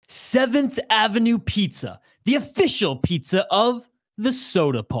7th Avenue Pizza, the official pizza of the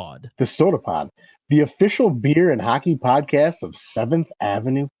Soda Pod. The Soda Pod, the official beer and hockey podcast of 7th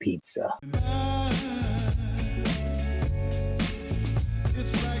Avenue Pizza.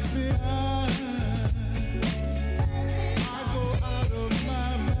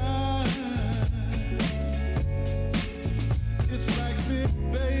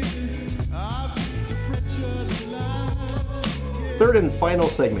 Third and final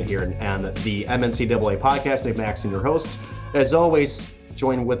segment here on the MNCAA podcast. Dave Maxon, your host. As always,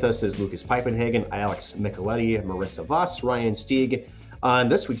 join with us is Lucas Pipenhagen, Alex Micheletti, Marissa Voss, Ryan Stieg. On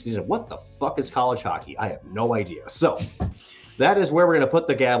this week's season, what the fuck is college hockey? I have no idea. So that is where we're going to put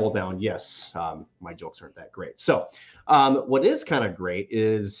the gavel down. Yes, my jokes aren't that great. So what is kind of great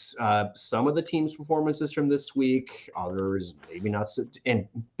is some of the team's performances from this week, others maybe not. And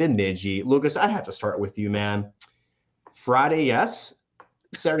Bemidji. Lucas, I have to start with you, man. Friday, yes.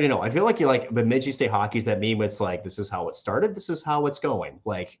 Saturday, no. I feel like you're like Bemidji State hockey's that meme. It's like, this is how it started. This is how it's going.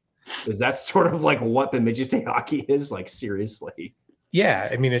 Like, is that sort of like what Bemidji State hockey is? Like, seriously. Yeah.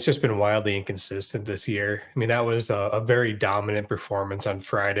 I mean, it's just been wildly inconsistent this year. I mean, that was a very dominant performance on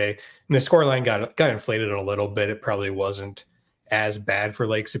Friday. And the scoreline got inflated a little bit. It probably wasn't as bad for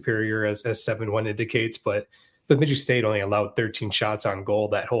Lake Superior as 7-1 indicates, but Bemidji State only allowed 13 shots on goal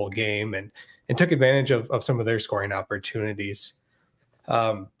that whole game and took advantage of some of their scoring opportunities.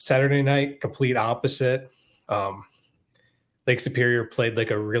 Saturday night, complete opposite. Lake Superior played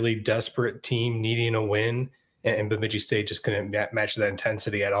like a really desperate team needing a win, and Bemidji State just couldn't match that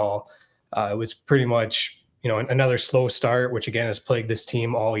intensity at all. It was pretty much, another slow start, which again has plagued this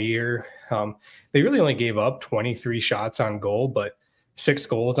team all year. They really only gave up 23 shots on goal, but 6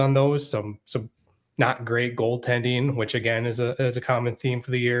 goals on those, some not great goaltending, which again is a common theme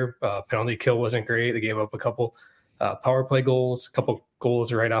for the year. Penalty kill wasn't great. They gave up a couple power play goals, a couple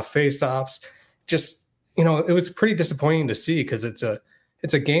goals right off faceoffs. Just, it was pretty disappointing to see because it's a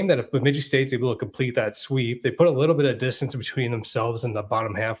game that if Bemidji State's able to complete that sweep, they put a little bit of distance between themselves and the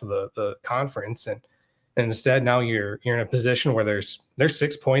bottom half of the conference. And instead now you're in a position where there's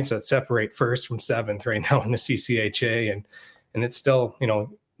 6 points that separate first from 7th right now in the CCHA. And it's still,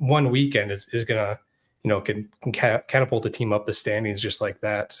 one weekend is going to, can catapult the team up the standings just like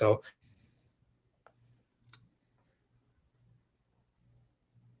that. So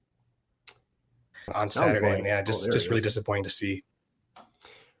on Saturday, like, just really disappointing to see.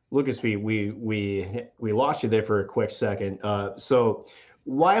 Lucas, we lost you there for a quick second. So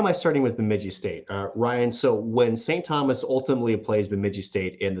why am I starting with Bemidji State? Ryan, so when St. Thomas ultimately plays Bemidji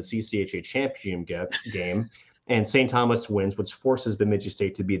State in the CCHA championship game, and St. Thomas wins, which forces Bemidji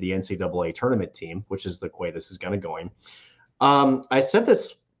State to be the NCAA tournament team, which is the way this is kind of going. I said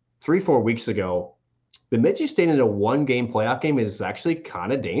this 3-4 weeks ago. Bemidji State in a one-game playoff game is actually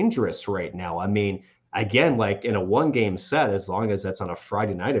kind of dangerous right now. I mean, again, like in a one-game set, as long as that's on a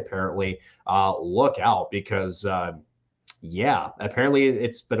Friday night, apparently, look out because, apparently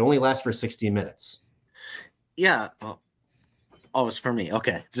it only lasts for 60 minutes. Yeah. Oh, it's for me.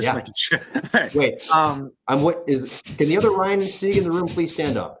 Okay. Just making sure. Right. Wait. Can the other Ryan and Stieg in the room please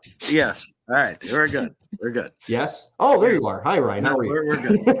stand up? Yes. All right. We're good. We're good. Yes. Oh, there you are. Hi, Ryan. How are you? We're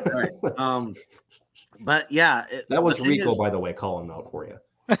good. All right. But yeah. That was Rico, by the way, calling out for you.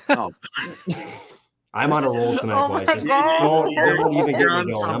 Oh. I'm on a roll tonight, boys. Don't even get me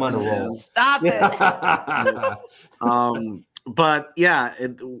going. I'm on a roll. Stop it. But yeah,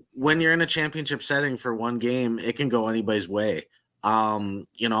 when you're in a championship setting for one game, it can go anybody's way.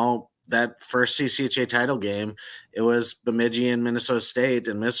 That first CCHA title game, it was Bemidji and Minnesota State,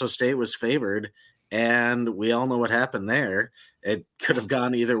 and Minnesota State was favored, and we all know what happened there. It could have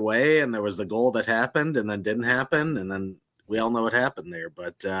gone either way, and there was the goal that happened and then didn't happen, and then we all know what happened there.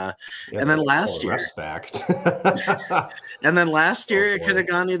 But and then last year, and then last year it could have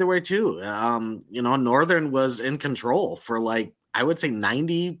gone either way too. Northern was in control for I would say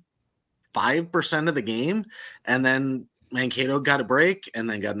 95% of the game, and then Mankato got a break and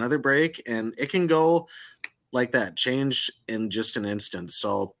then got another break, and it can go like that, change in just an instant.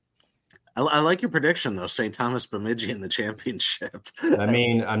 So I like your prediction though, St. Thomas Bemidji in the championship. I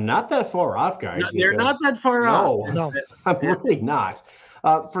mean, I'm not that far off, guys. They're not that far off. No, I'm really not.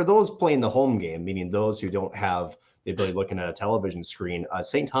 For those playing the home game, meaning those who don't have the ability looking at a television screen,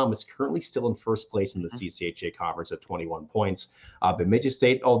 St. Thomas currently still in first place in the CCHA conference at 21 points. Bemidji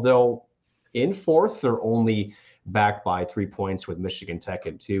State, although in fourth, they're only back by 3 points with Michigan Tech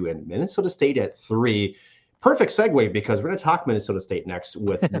at 2 and Minnesota State at 3. Perfect segue because we're going to talk Minnesota State next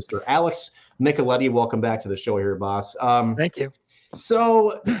with Mr. Alex Micheletti. Welcome back to the show here, boss. Thank you.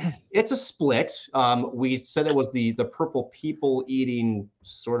 So it's a split. We said it was the purple people eating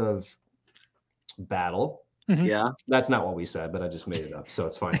sort of battle. Yeah. That's not what we said, but I just made it up, so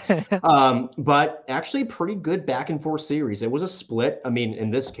it's fine. But actually pretty good back and forth series. It was a split. I mean, in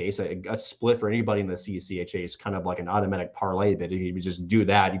this case, a split for anybody in the CCHA is kind of like an automatic parlay that if you just do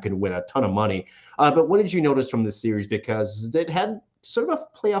that, you can win a ton of money. But what did you notice from this series? Because it had sort of a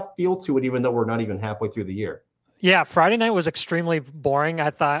playoff feel to it, even though we're not even halfway through the year. Yeah, Friday night was extremely boring. I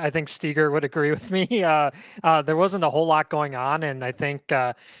think Stieger would agree with me. There wasn't a whole lot going on, and I think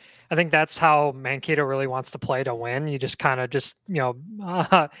that's how Mankato really wants to play to win. You just kind of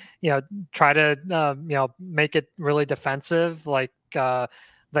try to make it really defensive, like the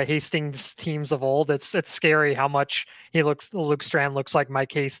Hastings teams of old. It's scary how much Luke Strand looks like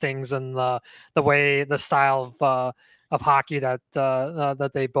Mike Hastings, and the style of hockey that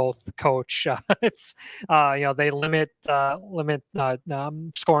they both coach. They limit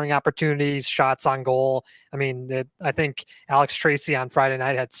scoring opportunities, shots on goal. I mean, I think Alex Tracy on Friday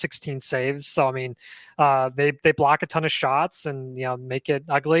night had 16 saves. So I mean, they block a ton of shots and make it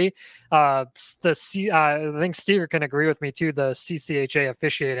ugly. I think Steger can agree with me too. The CCHA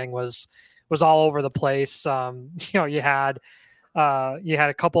officiating was all over the place. You had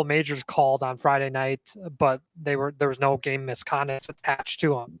a couple majors called on Friday night, but there was no game misconduct attached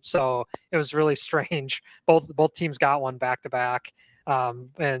to them. So it was really strange. Both teams got one back to back,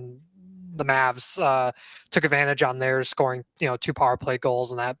 and the Mavs took advantage on theirs, scoring 2 power play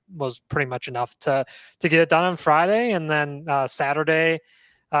goals, and that was pretty much enough to get it done on Friday. And then Saturday,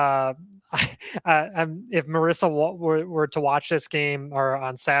 if Marissa were to watch this game or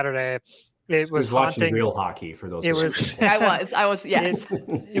on Saturday. It was haunting. Watching real hockey for those. It was. I was. Yes.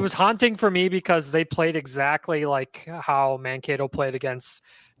 It was haunting for me because they played exactly like how Mankato played against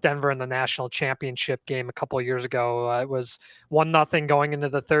Denver in the national championship game a couple of years ago. It was 1-0 going into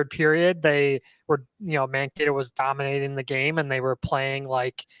the third period. They were, Mankato was dominating the game, and they were playing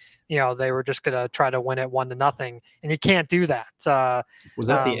like, they were just going to try to win it 1-0, and you can't do that. Was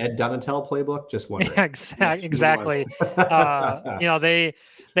that the Ed Donatel playbook? Just wondering. Yeah, exactly.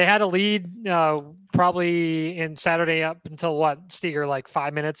 They had a lead probably in Saturday up until Steger, like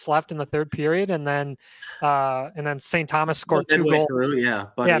 5 minutes left in the third period, and then St. Thomas scored 2 goals.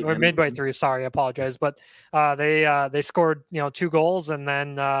 Midway through. Sorry, I apologize, but they scored 2 goals, and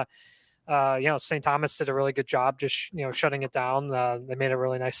then St. Thomas did a really good job just shutting it down. They made a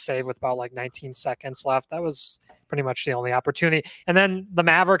really nice save with about like 19 seconds left. That was pretty much the only opportunity. And then the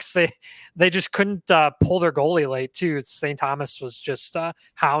Mavericks, they just couldn't pull their goalie late too. St. Thomas was just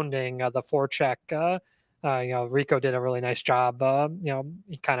hounding the forecheck. Rico did a really nice job.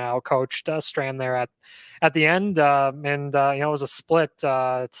 He kind of outcoached Strand there at the end, and it was a split.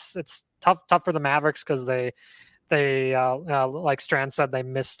 It's tough for the Mavericks because they like Strand said, they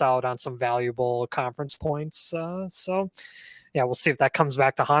missed out on some valuable conference points. So yeah, we'll see if that comes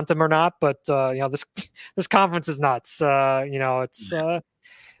back to haunt them or not. But this conference is nuts. It's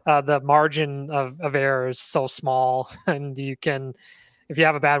the margin of error is so small, and if you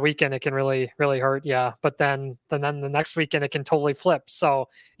have a bad weekend, it can really, really hurt you. But then the next weekend, it can totally flip. So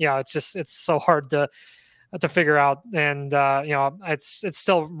it's so hard to figure out. And it's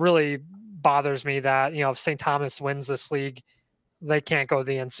still really bothers me that if St. Thomas wins this league, they can't go to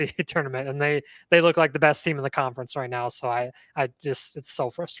the NCAA tournament, and they look like the best team in the conference right now. So it's so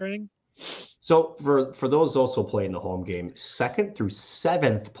frustrating. So for those also playing the home game, 2nd through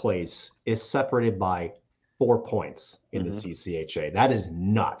 7th place is separated by 4 points in the CCHA. That is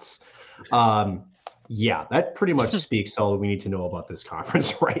nuts. Yeah, that pretty much speaks all we need to know about this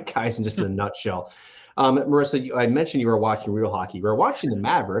conference, right, guys? In just a nutshell. Marissa, I mentioned you were watching real hockey. You were watching the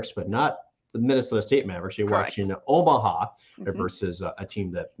Mavericks, but not the Minnesota State Mavericks. You're watching Omaha versus a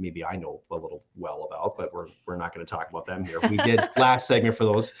team that maybe I know a little well about, but we're not going to talk about them here. We did last segment for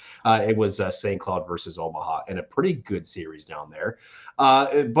those. It was St. Cloud versus Omaha, and a pretty good series down there.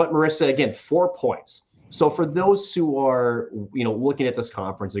 But Marissa, again, 4 points. So for those who are, looking at this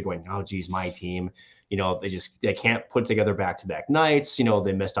conference and going, oh, geez, my team, they can't put together back-to-back nights.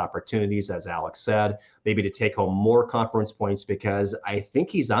 They missed opportunities, as Alex said, maybe to take home more conference points, because I think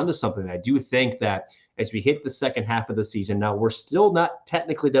he's onto something. I do think that as we hit the second half of the season, now we're still not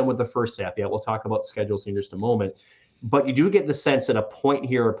technically done with the first half yet. We'll talk about schedules in just a moment, but you do get the sense that a point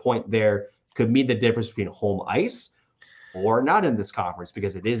here or a point there could mean the difference between home ice or not in this conference,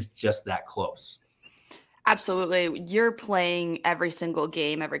 because it is just that close. Absolutely. You're playing every single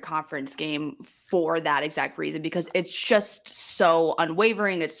game, every conference game for that exact reason, because it's just so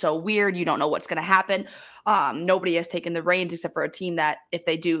unwavering. It's so weird. You don't know what's going to happen. Nobody has taken the reins except for a team that, if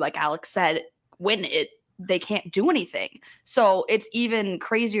they do, like Alex said, win it, they can't do anything. So it's even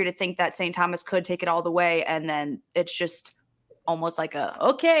crazier to think that St. Thomas could take it all the way. And then it's just almost like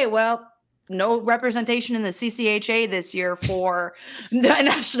okay, well, no representation in the CCHA this year for the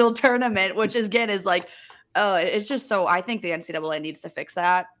national tournament, which again is like, it's just so, I think the NCAA needs to fix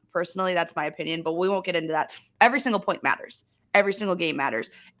that. Personally, that's my opinion, but we won't get into that. Every single point matters. Every single game matters.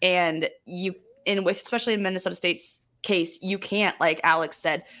 And especially in Minnesota State's case, you can't, like Alex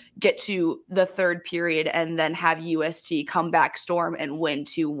said, get to the third period and then have UST come back storm and win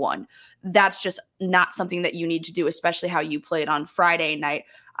 2-1. That's just not something that you need to do, especially how you played on Friday night.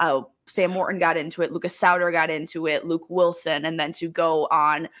 Sam Morton got into it. Lucas Sauter got into it. Luke Wilson. And then to go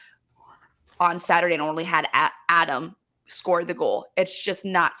on Saturday and only had Adam score the goal. It's just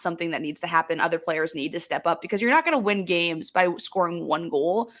not something that needs to happen. Other players need to step up because you're not going to win games by scoring one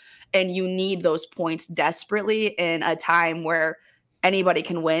goal. And you need those points desperately in a time where anybody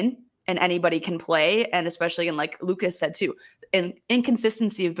can win and anybody can play. And especially, and like Lucas said too, an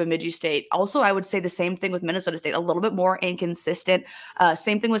inconsistency of Bemidji State. Also, I would say the same thing with Minnesota State, a little bit more inconsistent.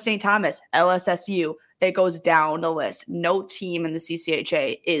 Same thing with St. Thomas, LSSU. It goes down the list. No team in the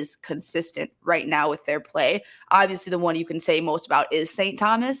CCHA is consistent right now with their play. Obviously, the one you can say most about is St.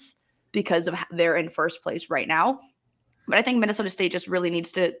 Thomas because of they're in first place right now. But I think Minnesota State just really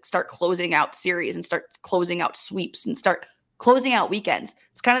needs to start closing out series and start closing out sweeps and start closing out weekends.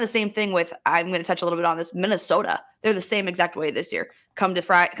 It's kind of the same thing with, I'm going to touch a little bit on this, Minnesota. They're the same exact way this year. Come to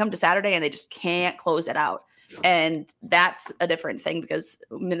Saturday and they just can't close it out. And that's a different thing because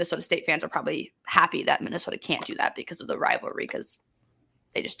Minnesota State fans are probably happy that Minnesota can't do that because of the rivalry, because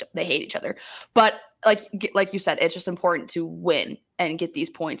they hate each other. But like you said, it's just important to win and get these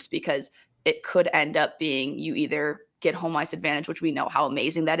points because it could end up being you either get home ice advantage, which we know how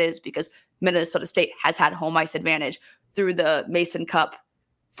amazing that is because Minnesota State has had home ice advantage through the Mason Cup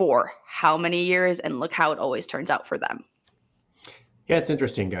for how many years, and look how it always turns out for them. Yeah, it's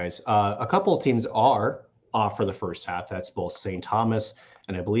interesting, guys. A couple of teams are off for the first half. That's both St. Thomas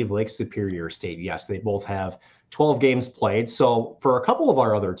and I believe Lake Superior State. Yes, they both have 12 games played. So for a couple of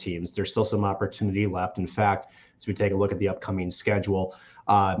our other teams, there's still some opportunity left. In fact, as we take a look at the upcoming schedule,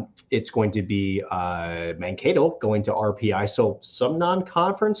 it's going to be Mankato going to RPI. So some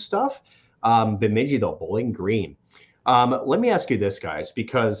non-conference stuff. Bemidji, though, Bowling Green. Let me ask you this, guys,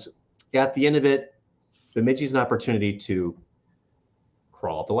 because at the end of it, Bemidji's an opportunity to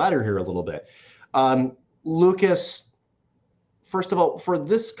crawl up the ladder here a little bit. Lucas, first of all, for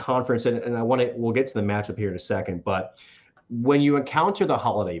this conference, and we'll get to the matchup here in a second, but when you encounter the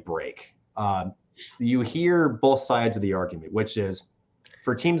holiday break, you hear both sides of the argument, which is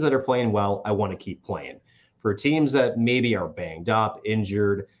for teams that are playing well, I want to keep playing. For teams that maybe are banged up,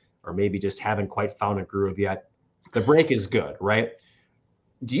 injured, or maybe just haven't quite found a groove yet, the break is good, right?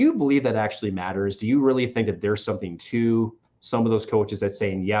 Do you believe that actually matters? Do you really think that there's something to some of those coaches that's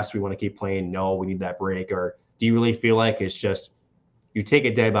saying, yes, we want to keep playing, no, we need that break? Or do you really feel like it's just you take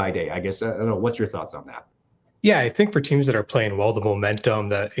it day by day? I guess, I don't know. What's your thoughts on that? Yeah, I think for teams that are playing well, the momentum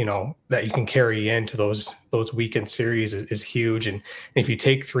that that you can carry into those weekend series is huge. And if you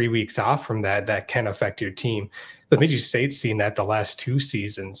take 3 weeks off from that, that can affect your team. The Bemidji State's seen that the last 2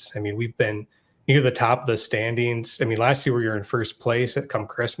 seasons. I mean, we've been near the top of the standings. I mean, last year we were in first place at come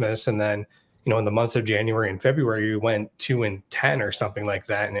Christmas, and then in the months of January and February, we went 2-10 or something like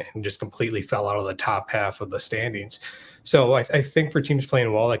that, and just completely fell out of the top half of the standings. So I think for teams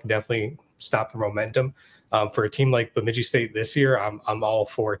playing well, that can definitely stop the momentum. For a team like Bemidji State this year, I'm all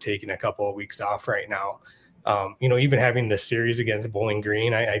for taking a couple of weeks off right now. Even having this series against Bowling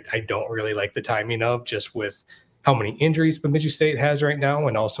Green, I don't really like the timing of, just with how many injuries Bemidji State has right now,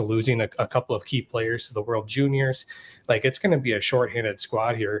 and also losing a couple of key players to the World Juniors. Like, it's going to be a shorthanded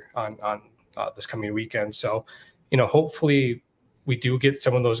squad here on this coming weekend. So, hopefully we do get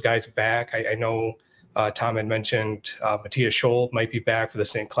some of those guys back. I know Tom had mentioned Matthias Scholl might be back for the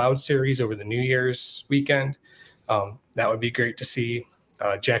St. Cloud series over the New Year's weekend. That would be great to see.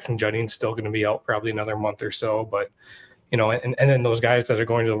 Jackson Jennings still going to be out probably another month or so, but and then those guys that are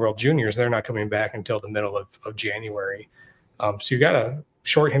going to the World Juniors, they're not coming back until the middle of January. So you got a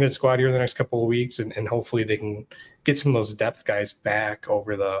shorthanded squad here in the next couple of weeks, and hopefully they can get some of those depth guys back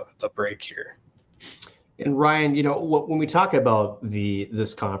over the break here. And Ryan, when we talk about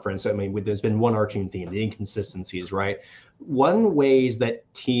this conference, I mean, there's been one arching theme, the inconsistencies, right? One ways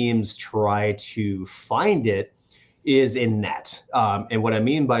that teams try to find it is in net. And what I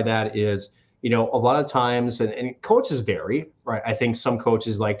mean by that is, a lot of times, and coaches vary, right? I think some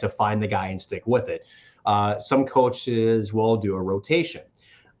coaches like to find the guy and stick with it. Some coaches will do a rotation.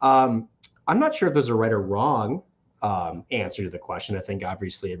 I'm not sure if there's a right or wrong answer to the question. I think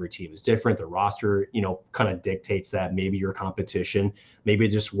obviously every team is different. The roster, kind of dictates that. Maybe your competition, maybe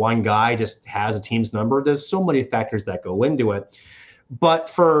just one guy just has a team's number. There's so many factors that go into it. But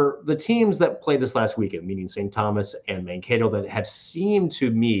for the teams that played this last weekend, meaning St. Thomas and Mankato, that have seemed to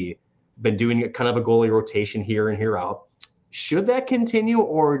me been doing kind of a goalie rotation here and here out, should that continue,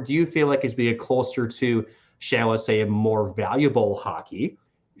 or do you feel like as we get closer to, shall I say, a more valuable hockey,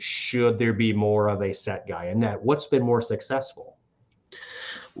 should there be more of a set guy in net? What's been more successful?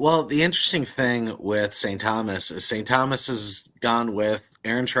 Well, the interesting thing with St. Thomas is St. Thomas has gone with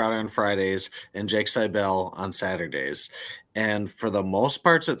Aaron Trout on Fridays and Jake Seibel on Saturdays. And for the most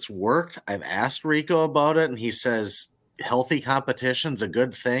parts, it's worked. I've asked Rico about it, and he says healthy competition's a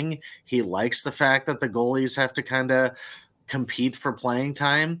good thing. He likes the fact that the goalies have to kind of compete for playing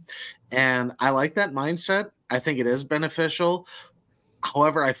time. And I like that mindset. I think it is beneficial.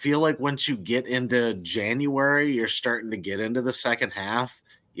 However, I feel like once you get into January, you're starting to get into the second half.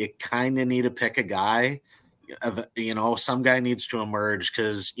 You kind of need to pick a guy. Some guy needs to emerge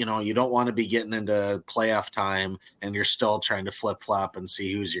because, you don't want to be getting into playoff time and you're still trying to flip flop and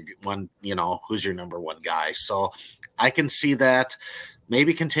see who's your one, who's your number one guy. So I can see that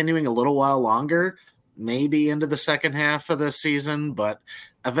maybe continuing a little while longer, maybe into the second half of the season. But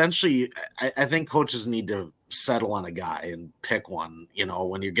eventually, I think coaches need to settle on a guy and pick one,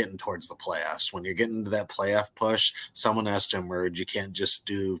 when you're getting towards the playoffs. When you're getting into that playoff push, someone has to emerge. You can't just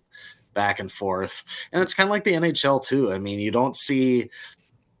do back and forth. And it's kind of like the NHL too. I mean, you don't see,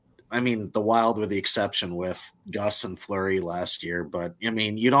 the Wild with the exception with Gus and Fleury last year, but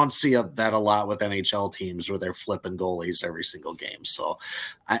you don't see that a lot with NHL teams where they're flipping goalies every single game. So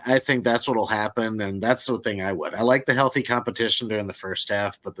I think that's what'll happen. And that's the thing I like the healthy competition during the first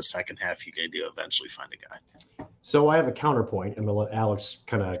half, but the second half you do eventually find a guy. So I have a counterpoint. I'm going to let Alex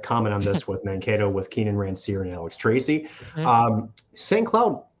kind of comment on this with Mankato, with Keenan Ranciere and Alex Tracy. St.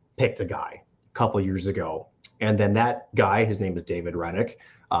 Cloud picked a guy a couple of years ago. And then that guy, his name is David Rennick,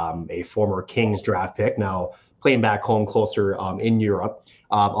 a former Kings draft pick, now playing back home closer in Europe.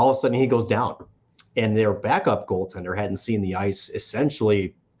 All of a sudden he goes down. And their backup goaltender hadn't seen the ice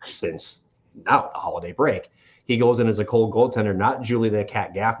essentially since now the holiday break. He goes in as a cold goaltender, not Julie the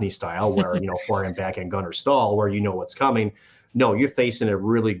Cat Gaffney style, where, forehand, backhand, Gunnar Stahl, where what's coming. No, you're facing a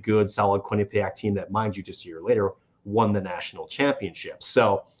really good, solid Quinnipiac team that, mind you, just a year later, won the national championship.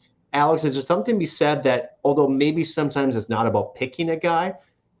 So, Alex, is there something to be said that, although maybe sometimes it's not about picking a guy,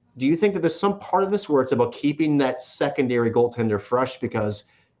 do you think that there's some part of this where it's about keeping that secondary goaltender fresh? Because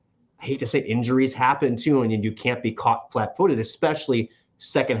I hate to say injuries happen too, and you can't be caught flat-footed, especially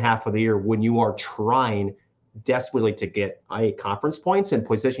second half of the year when you are trying desperately to get conference points and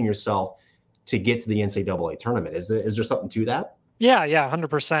position yourself to get to the NCAA tournament. Is there something to that? Yeah,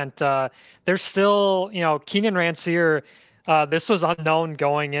 100%. There's still, Keenan Ranciere. This was unknown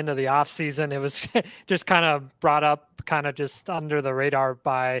going into the offseason. It was just kind of brought up kind of just under the radar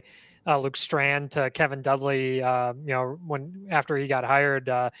by Luke Strand to Kevin Dudley, after he got hired,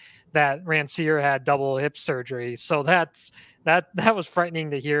 that Ranciere had double hip surgery. So that was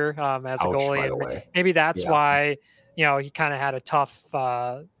frightening to hear as a goalie. And maybe that's why, he kind of had a tough,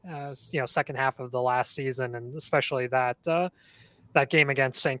 second half of the last season, and especially that game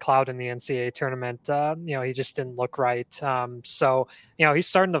against St. Cloud in the NCAA tournament. He just didn't look right. So, he's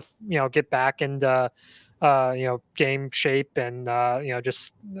starting to, get back into, game shape and,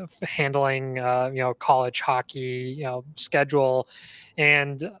 just handling, college hockey, schedule.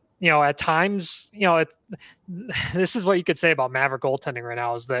 And, at times, this is what you could say about Maverick goaltending right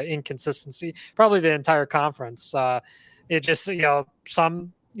now is the inconsistency, probably the entire conference. It just,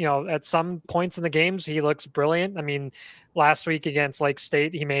 at some points in the games, he looks brilliant. I mean, last week against Lake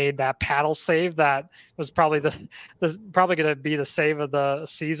State, he made that paddle save that was probably probably going to be the save of the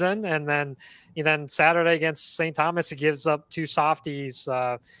season. And then Saturday against St. Thomas, he gives up two softies.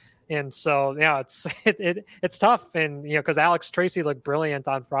 And so, it's tough. And, because Alex Tracy looked brilliant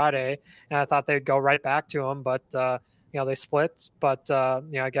on Friday, and I thought they'd go right back to him, but, they split. But,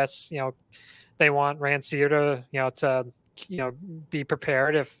 I guess, they want Ranciere to be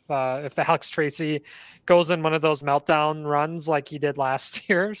prepared if Alex Tracy goes in one of those meltdown runs like he did last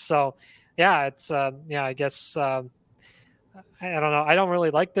year. So it's I guess I don't know. I don't really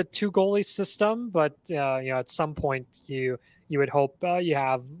like the two goalie system, but at some point you would hope you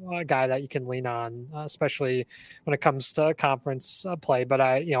have a guy that you can lean on, especially when it comes to conference play. But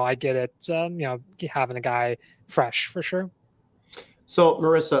I get it. Having a guy fresh for sure. So,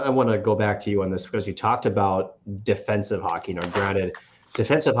 Marissa, I want to go back to you on this because you talked about defensive hockey. Now, granted,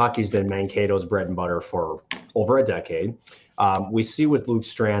 defensive hockey has been Mankato's bread and butter for over a decade. We see with Luke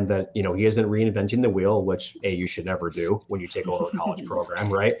Strand that, you know, he isn't reinventing the wheel, which you should never do when you take over a college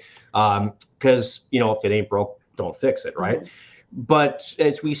program, right? Because, you know, if it ain't broke, don't fix it, right? But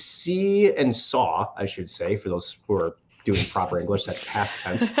as we see and saw, I should say, for those who are doing proper English, that's past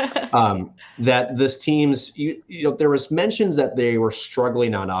tense, that this team's, you know, there was mentions that they were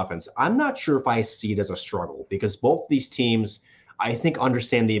struggling on offense. I'm not sure if I see it as a struggle, because both these teams, I think,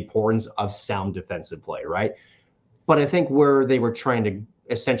 understand the importance of sound defensive play, right? But I think where they were trying to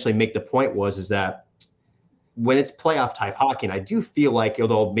essentially make the point is that when it's playoff type hockey, and I do feel like,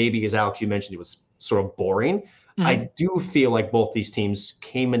 although maybe, as Alex, you mentioned, it was sort of boring, I do feel like both these teams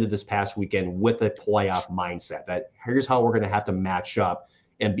came into this past weekend with a playoff mindset that here's how we're going to have to match up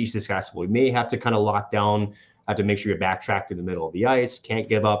and be successful. We may have to kind of lock down, have to make sure you're backtracked in the middle of the ice, can't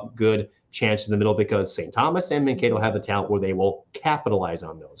give up good chance in the middle, because St. Thomas and MNCAA have the talent where they will capitalize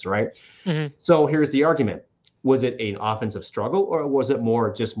on those, right? So here's the argument. Was it an offensive struggle, or was it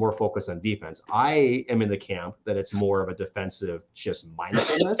more focused on defense? I am in the camp that it's more of a defensive just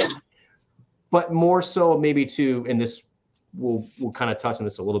mindfulness, but more so maybe too, and this we'll kind of touch on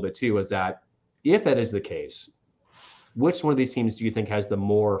this a little bit too, is that if that is the case, which one of these teams do you think has the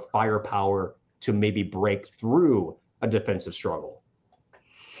more firepower to maybe break through a defensive struggle?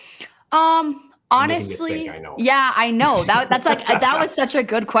 Honestly, yeah, I know that's like, that was such a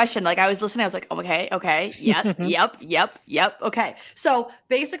good question. Like, I was listening, I was like, okay, yep, okay. So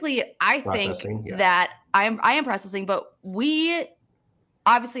basically, I think that I am processing, but we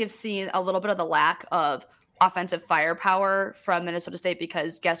obviously have seen a little bit of the lack of offensive firepower from Minnesota State,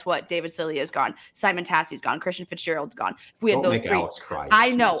 because guess what? David Silly is gone. Simon Tassie's gone. Christian Fitzgerald's gone. If we had those three, Alex cry.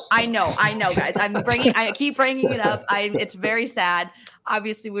 I know, guys. I keep bringing it up. It's very sad.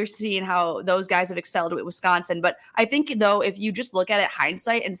 Obviously, we're seeing how those guys have excelled with Wisconsin. But I think, though, if you just look at it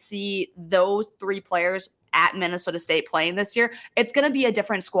hindsight and see those three players at Minnesota State playing this year, it's going to be a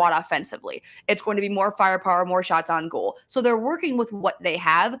different squad offensively. It's going to be more firepower, more shots on goal. So they're working with what they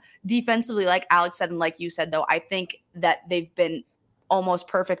have defensively. Like Alex said, and like you said, though, I think that they've been almost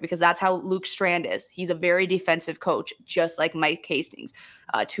perfect, because that's how Luke Strand is. He's a very defensive coach, just like Mike Hastings,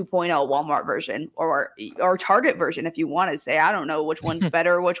 2.0 Walmart version, or Target version, if you want to say. I don't know which one's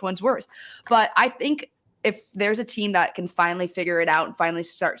better or which one's worse. But I think if there's a team that can finally figure it out and finally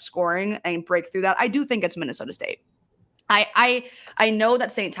start scoring and break through that, I do think it's Minnesota State. I know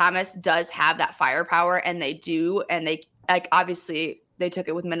that St. Thomas does have that firepower, and they do, and they, like, obviously they took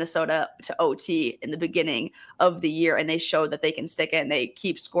it with Minnesota to OT in the beginning of the year, and they showed that they can stick it and they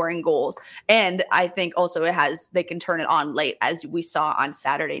keep scoring goals. And I think also they can turn it on late, as we saw on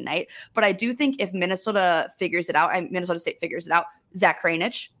Saturday night. But I do think if Minnesota figures it out, and Minnesota State figures it out, Zach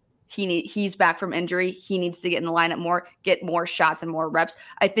Kranich, he's back from injury. He needs to get in the lineup more, get more shots and more reps.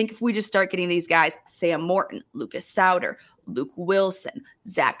 I think if we just start getting these guys, Sam Morton, Lucas Sauter, Luke Wilson,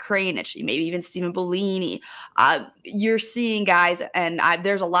 Zach Kranich, maybe even Stephen Bellini, you're seeing guys, and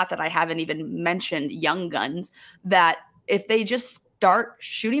there's a lot that I haven't even mentioned, young guns, that if they just start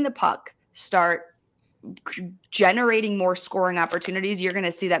shooting the puck, start generating more scoring opportunities, you're going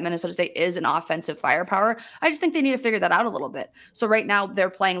to see that Minnesota State is an offensive firepower. I just think they need to figure that out a little bit. So right now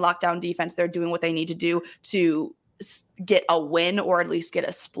they're playing lockdown defense. They're doing what they need to do to get a win, or at least get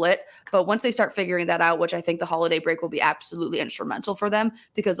a split. But once they start figuring that out, which I think the holiday break will be absolutely instrumental for them,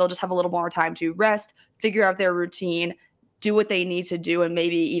 because they'll just have a little more time to rest, figure out their routine, do what they need to do, and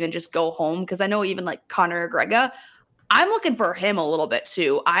maybe even just go home. Because I know even like Connor Agrega, I'm looking for him a little bit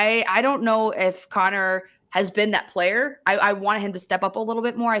too. I don't know if Connor has been that player. I want him to step up a little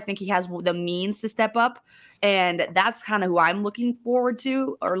bit more. I think he has the means to step up, and that's kind of who I'm looking forward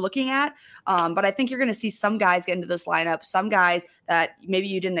to, or looking at. But I think you're going to see some guys get into this lineup, some guys that maybe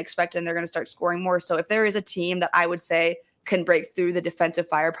you didn't expect, and they're going to start scoring more. So if there is a team that I would say can break through the defensive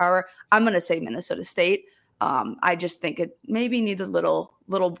firepower, I'm going to say Minnesota State. I just think it maybe needs a little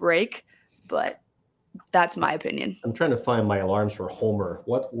break, but that's my opinion. I'm trying to find my alarms for Homer.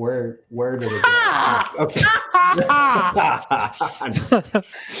 Where did it go? Okay.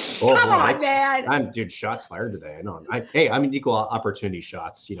 Come on, man. Dude, shots fired today. I know. I'm an equal opportunity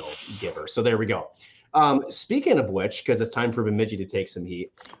shots, giver. So there we go. Speaking of which, because it's time for Bemidji to take some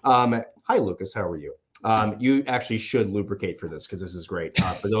heat. Hi, Lucas. How are you? You actually should lubricate for this, because this is great.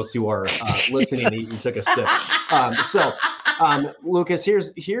 For those who are listening, you took a sip. Lucas,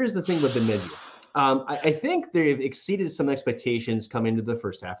 here's the thing with Bemidji. I think they've exceeded some expectations coming into the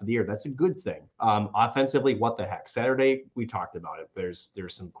first half of the year. That's a good thing. Offensively, what the heck? Saturday, we talked about it. There's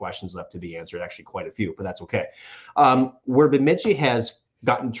some questions left to be answered, actually quite a few, but that's okay. Where Bemidji has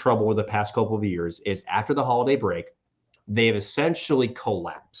gotten in trouble over the past couple of years is after the holiday break, they have essentially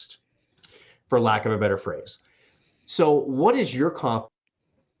collapsed. for lack of a better phrase. So what is your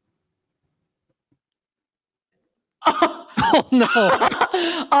Oh no!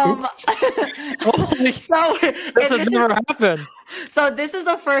 So this has never happened. So this is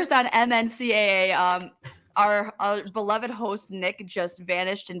a first on MNCAA. Our beloved host Nick just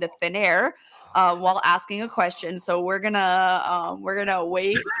vanished into thin air while asking a question. So we're gonna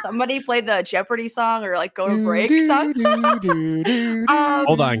wait. Somebody play the Jeopardy song or like go to break song.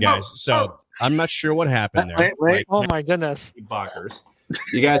 Hold on, guys. So I'm not sure what happened there. Wait. Oh my goodness! bonkers?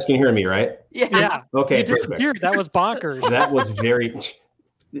 You guys can hear me, right? Yeah. Okay. You disappeared. That was bonkers. That was very.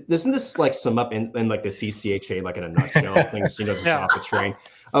 Doesn't this like sum up in like the CCHA like in a nutshell? Things just off the train.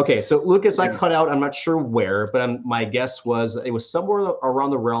 Okay, so Lucas, I cut out. I'm not sure where, but my guess was it was somewhere around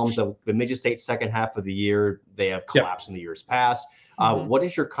the realms of the Bemidji State second half of the year. They have collapsed in the years past. What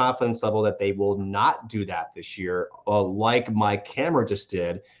is your confidence level that they will not do that this year, like my camera just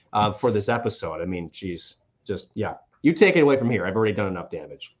did for this episode? I mean, geez, you take it away from here. I've already done enough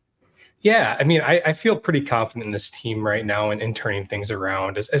damage. Yeah, I mean, I feel pretty confident in this team right now and in turning things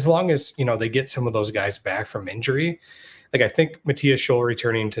around. As long as, they get some of those guys back from injury. Like, I think Matthias Scholl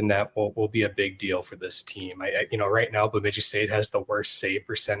returning to net will be a big deal for this team. Right now, Bemidji State has the worst save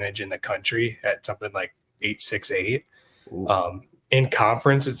percentage in the country at something like 8.68. In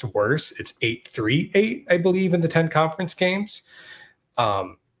conference, it's worse. It's 8.38, I believe, in the 10 conference games.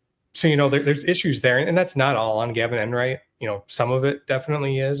 So, there's issues there, and that's not all on Gavin Enright. Some of it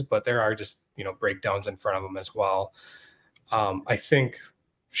definitely is, but there are just, breakdowns in front of him as well. I think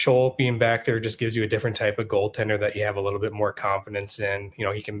Scholl being back there just gives you a different type of goaltender that you have a little bit more confidence in.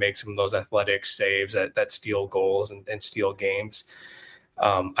 He can make some of those athletic saves that steal goals and steal games.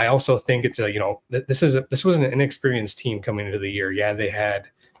 I also think it's this was an inexperienced team coming into the year. Yeah, they had,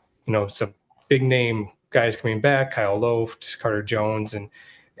 some big name guys coming back, Kyle Loft, Carter Jones,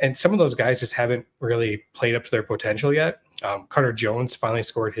 and some of those guys just haven't really played up to their potential yet. Carter Jones finally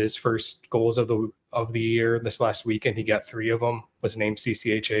scored his first goals of the year this last weekend. He got 3 of them, was named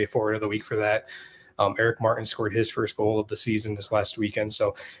CCHA Forward of the Week for that. Eric Martin scored his first goal of the season this last weekend.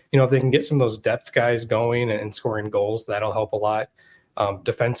 So, if they can get some of those depth guys going and scoring goals, that'll help a lot.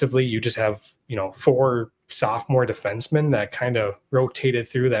 Defensively, you just have, 4 sophomore defensemen that kind of rotated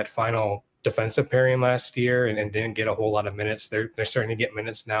through that final defensive pairing last year and didn't get a whole lot of minutes. They're starting to get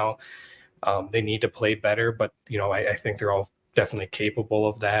minutes now. They need to play better, but I think they're all definitely capable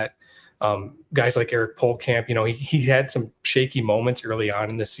of that. Guys like Eric Polkamp, he had some shaky moments early on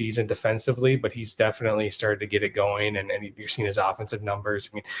in the season defensively, but he's definitely started to get it going, and you're seeing his offensive numbers.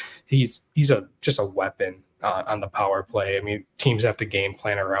 I mean, he's just a weapon on the power play. I mean, teams have to game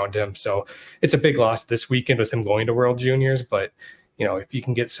plan around him, so it's a big loss this weekend with him going to World Juniors, but if you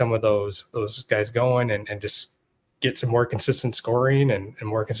can get some of those guys going and just get some more consistent scoring and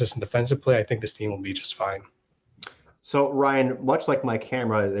more consistent defensive play, I think this team will be just fine. So, Ryan, much like my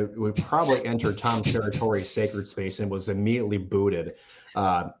camera, it would probably enter Tom Territory's sacred space and was immediately booted.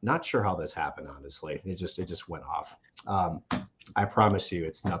 Not sure how this happened, honestly. It just went off. I promise you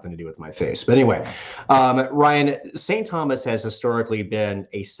it's nothing to do with my face. But anyway, Ryan, St. Thomas has historically been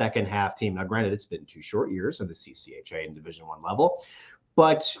a second half team. Now, granted, it's been 2 short years in the CCHA and Division I level,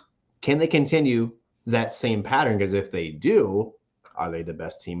 but can they continue that same pattern? Because if they do, are they the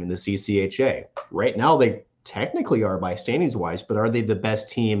best team in the CCHA? Right now, they technically are by standings wise, but are they the best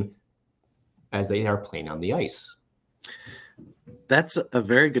team as they are playing on the ice? That's a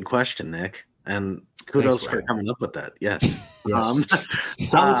very good question, Nick. And kudos for coming up with that. Yes. Yes.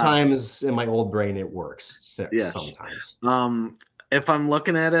 Sometimes in my old brain it works. Yes. Sometimes. If I'm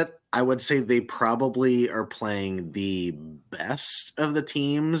looking at it, I would say they probably are playing the best of the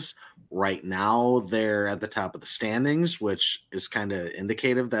teams right now. They're at the top of the standings, which is kind of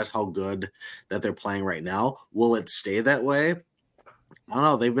indicative that how good that they're playing right now. Will it stay that way? I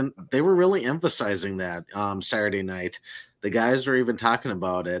don't know. They were really emphasizing that Saturday night. The guys were even talking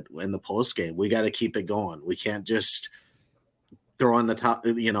about it in the post game. We got to keep it going. We can't just throw on the top,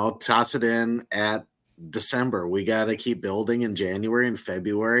 toss it in at December. We got to keep building in January and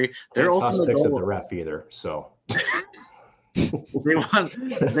February. Their ultimate goal at the ref either. So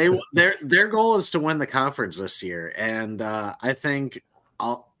their goal is to win the conference this year, and I thought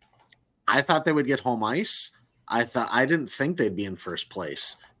they would get home ice. I didn't think they'd be in first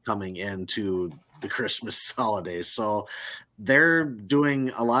place coming into the Christmas holidays. So they're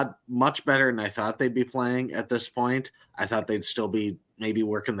doing much better than I thought they'd be playing at this point. I thought they'd still be maybe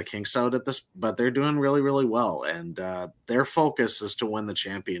working the kinks out at this, but they're doing really, really well. And their focus is to win the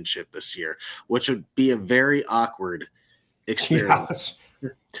championship this year, which would be a very awkward experience.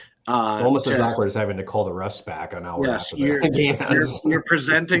 Almost as awkward as having to call the refs back an hour after the game ends. You're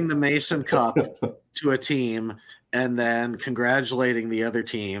presenting the Mason Cup to a team and then congratulating the other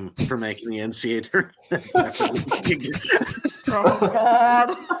team for making the NCAA tournament. Oh,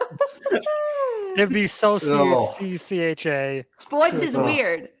 God. It'd be so CCHA. Sports is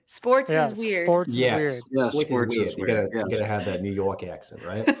weird. Sports is weird. Sports is weird. Yeah, sports is weird. You gotta have that New York accent,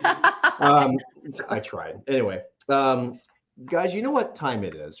 right? I tried. Anyway, guys, you know what time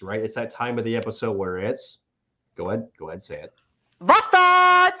it is, right? It's that time of the episode where it's go ahead, say it. Voss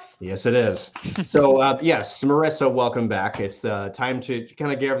thoughts. Yes, it is. So yes, Marissa, welcome back. It's the time to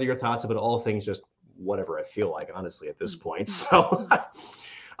kind of gather your thoughts about all things, just whatever I feel like, honestly, at this point. So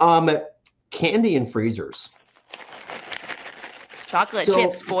candy and freezers. Chocolate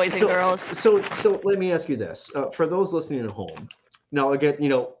chips, boys and girls. So let me ask you this. For those listening at home, now again,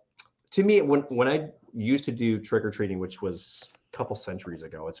 to me, when I used to do trick-or-treating, which was a couple centuries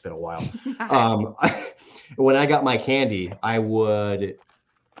ago, it's been a while. When I got my candy, I would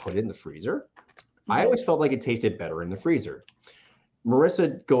put it in the freezer. I always felt like it tasted better in the freezer.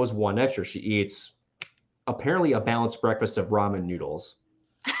 Marissa goes one extra. She eats apparently a balanced breakfast of ramen noodles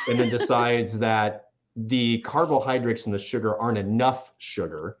and then decides that the carbohydrates and the sugar aren't enough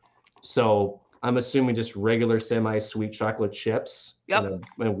sugar. So I'm assuming just regular semi-sweet chocolate chips. Yep.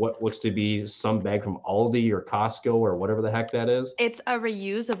 And what looks to be some bag from Aldi or Costco or whatever the heck that is. It's a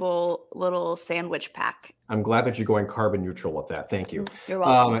reusable little sandwich pack. I'm glad that you're going carbon neutral with that. Thank you. You're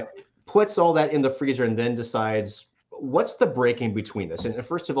welcome. Puts all that in the freezer and then decides, what's the breaking between this? And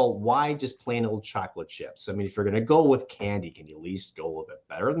first of all, why just plain old chocolate chips? I mean, if you're going to go with candy, can you at least go a little bit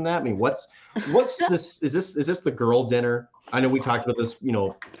better than that? I mean, what's this? Is this the girl dinner? I know we talked about this,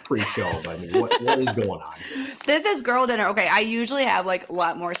 pre-show, but I mean, what is going on here? This is girl dinner. Okay, I usually have like a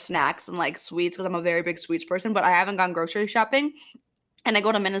lot more snacks and like sweets because I'm a very big sweets person, but I haven't gone grocery shopping. And I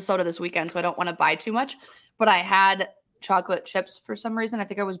go to Minnesota this weekend, so I don't want to buy too much. But I had chocolate chips for some reason. I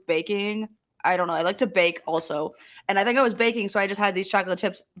think I was baking. I don't know. I like to bake also. And I think I was baking, so I just had these chocolate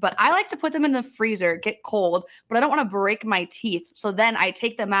chips. But I like to put them in the freezer, get cold, but I don't want to break my teeth. So then I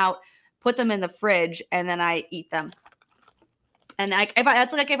take them out, put them in the fridge, and then I eat them. And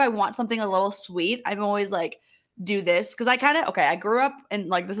if I want something a little sweet, I'm always like, do this. Because I grew up and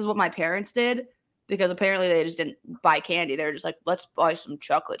like this is what my parents did. Because apparently they just didn't buy candy. They were just like, let's buy some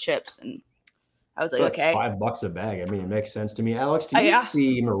chocolate chips. And I was like, okay. $5 a bag. I mean, it makes sense to me. Alex, do you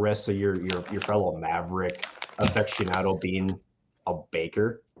see Marissa, your fellow Maverick aficionado, being a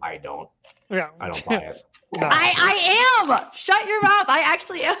baker? I don't. Yeah. I don't buy it. No. I am. Shut your mouth. I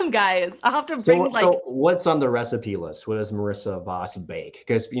actually am, guys. I'll have to bring So what's on the recipe list? What does Marissa Voss bake?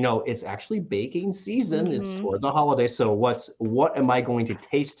 Because it's actually baking season. Mm-hmm. It's toward the holidays. So what am I going to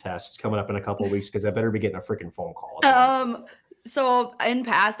taste test coming up in a couple of weeks? Because I better be getting a freaking phone call. So in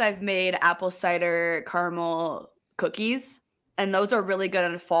past I've made apple cider caramel cookies. And those are really good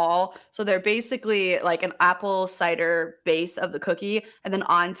in fall. So they're basically like an apple cider base of the cookie. And then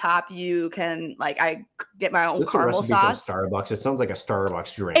on top, you can I get my own caramel sauce. From Starbucks. It sounds like a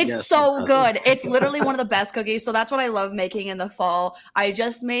Starbucks drink. It's so good. It's literally one of the best cookies. So that's what I love making in the fall. I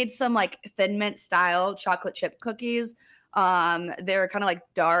just made some Thin Mint style chocolate chip cookies. They're kind of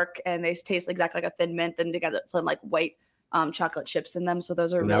dark and they taste exactly like a Thin Mint. Then they got some white chocolate chips in them, so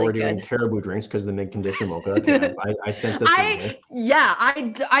those are now really we're doing good. Caribou drinks because the mint condition mocha. Okay, I sense it. I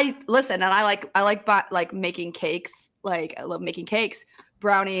listen, and I like making cakes. I love making cakes,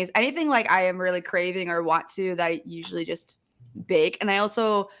 brownies, anything I am really craving or want to that I usually just bake. And I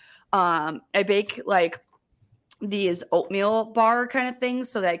also I bake these oatmeal bar kind of things,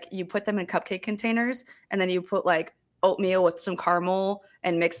 so that you put them in cupcake containers, and then you put oatmeal with some caramel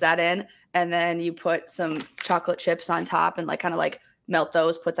and mix that in, and then you put some chocolate chips on top and melt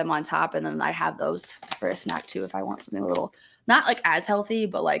those, put them on top, and then I have those for a snack too if I want something a little not as healthy,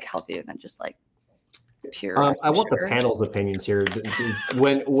 but healthier than just pure. I want the panel's opinions here.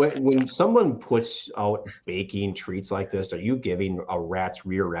 When someone puts out baking treats like this, are you giving a rat's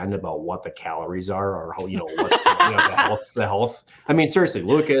rear end about what the calories are, or how what's the health? I mean, seriously,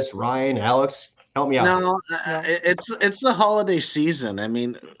 Lucas, Ryan, Alex. Help me out. No, it's the holiday season. I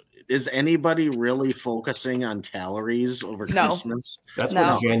mean, is anybody really focusing on calories over Christmas? That's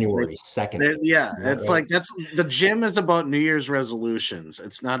what January 2nd. Yeah, it's that's the gym is about New Year's resolutions.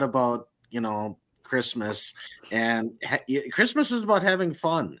 It's not about Christmas, and Christmas is about having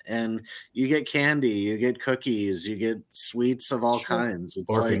fun. And you get candy, you get cookies, you get sweets of all kinds. It's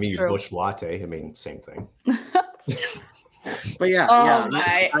or for me, bush latte. I mean, same thing. But if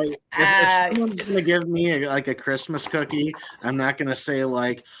someone's gonna give me a Christmas cookie, I'm not gonna say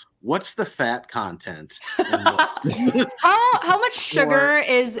what's the fat content? How much sugar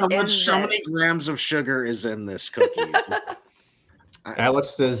is in this? How many grams of sugar is in this cookie?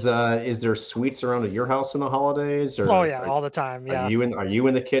 Alex, is there sweets around at your house in the holidays? Or all the time. Yeah. Are you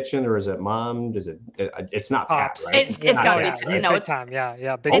in the kitchen, or is it mom? It's not Pat, right? It's gotta be Pat. He's big time.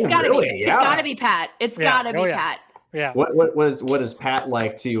 Yeah. Big it's time. gotta be. It's gotta be Pat. It's gotta be Pat. Yeah. What does Pat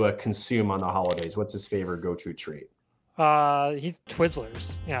like to consume on the holidays? What's his favorite go-to treat? He's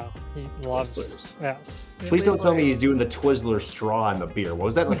Twizzlers. Yeah, he loves. Twizzlers. Yes. Please don't tell me he's doing the Twizzler straw in the beer. What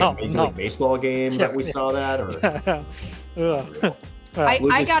was that, like a Major League Baseball game that we saw that? Or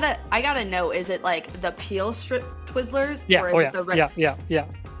I gotta know. Is it like the peel strip Twizzlers? Yeah. Or is it the red? Yeah.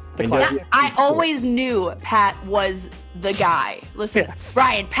 I always knew Pat was the guy. Listen,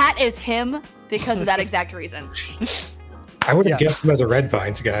 Ryan, Pat is him because of that exact reason. I would have guessed him as a Red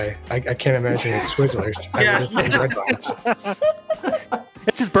Vines guy. I can't imagine it's Twizzlers. I would have said Red Vines.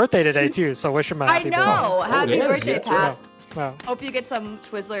 It's his birthday today too, so wish him a happy birthday. Happy birthday, Pat. Wow. Hope you get some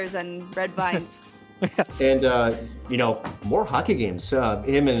Twizzlers and Red Vines. Yes. And more hockey games.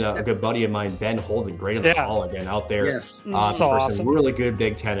 Him and a good buddy of mine, Ben Holden, great on the ball again out there. Yes, for some really good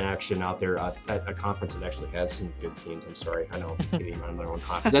Big Ten action out there at a conference that actually has some good teams. I'm sorry, I know I'm getting on my own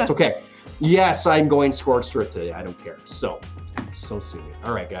conference. That's okay. Yes, I'm going Scorched today. I don't care. So soon.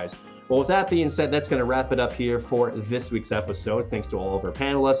 All right, guys. Well, with that being said, that's going to wrap it up here for this week's episode. Thanks to all of our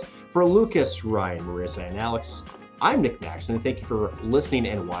panelists. For Lucas, Ryan, Marissa, and Alex, I'm Nick Maxon. Thank you for listening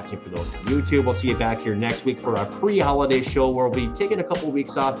and watching for those on YouTube. We'll see you back here next week for our pre-holiday show where we'll be taking a couple of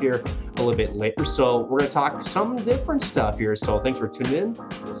weeks off here a little bit later. So we're going to talk some different stuff here. So thanks for tuning in.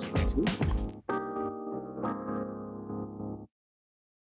 We'll see you next week.